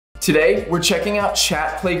Today, we're checking out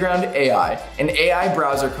ChatPlayground AI, an AI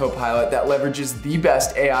browser copilot that leverages the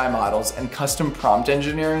best AI models and custom prompt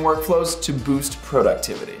engineering workflows to boost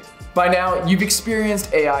productivity. By now, you've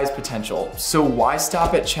experienced AI's potential, so why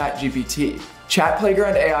stop at ChatGPT?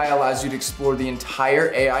 ChatPlayground AI allows you to explore the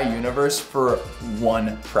entire AI universe for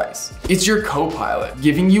one price. It's your copilot,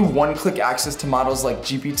 giving you one-click access to models like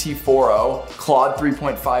GPT-4o, Claude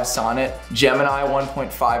 3.5 Sonnet, Gemini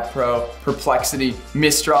 1.5 Pro, Perplexity,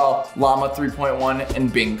 Mistral, Llama 3.1,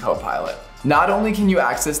 and Bing Copilot. Not only can you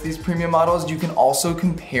access these premium models, you can also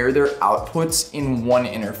compare their outputs in one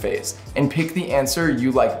interface and pick the answer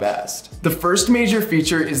you like best. The first major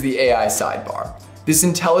feature is the AI sidebar. This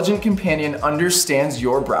intelligent companion understands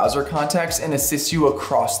your browser context and assists you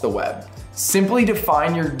across the web. Simply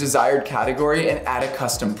define your desired category and add a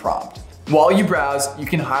custom prompt. While you browse, you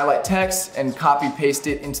can highlight text and copy-paste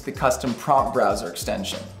it into the custom prompt browser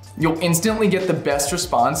extension. You'll instantly get the best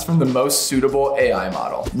response from the most suitable AI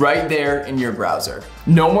model, right there in your browser.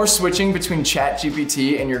 No more switching between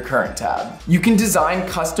ChatGPT and your current tab. You can design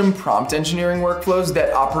custom prompt engineering workflows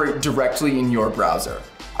that operate directly in your browser.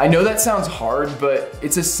 I know that sounds hard, but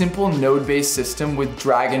it's a simple node-based system with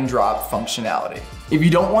drag and drop functionality. If you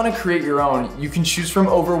don't want to create your own, you can choose from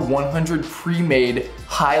over 100 pre-made,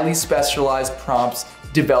 highly specialized prompts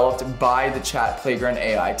developed by the ChatPlayground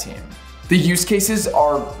AI team. The use cases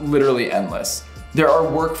are literally endless. There are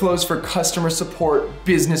workflows for customer support,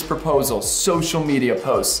 business proposals, social media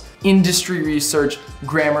posts, industry research,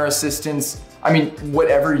 grammar assistance,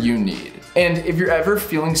 whatever you need. And if you're ever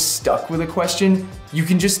feeling stuck with a question, you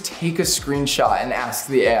can just take a screenshot and ask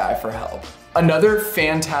the AI for help. Another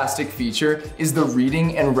fantastic feature is the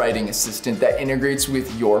reading and writing assistant that integrates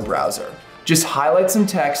with your browser. Just highlight some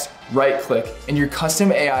text, right-click, and your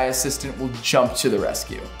custom AI assistant will jump to the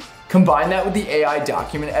rescue. Combine that with the AI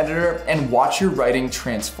document editor and watch your writing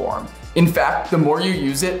transform. In fact, the more you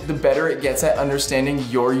use it, the better it gets at understanding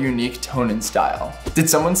your unique tone and style. Did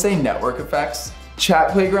someone say network effects?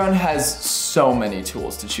 ChatPlayground has so many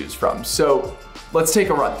tools to choose from, so let's take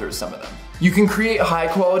a run through some of them. You can create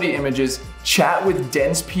high-quality images, chat with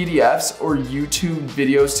dense PDFs or YouTube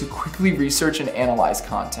videos to quickly research and analyze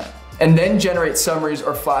content, and then generate summaries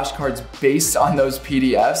or flashcards based on those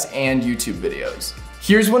PDFs and YouTube videos.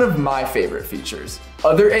 Here's one of my favorite features.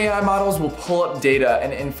 Other AI models will pull up data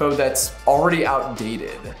and info that's already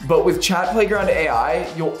outdated. But with ChatPlayground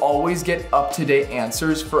AI, you'll always get up-to-date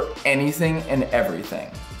answers for anything and everything.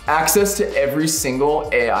 Access to every single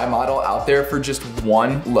AI model out there for just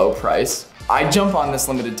one low price. I'd jump on this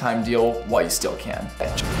limited time deal while you still can.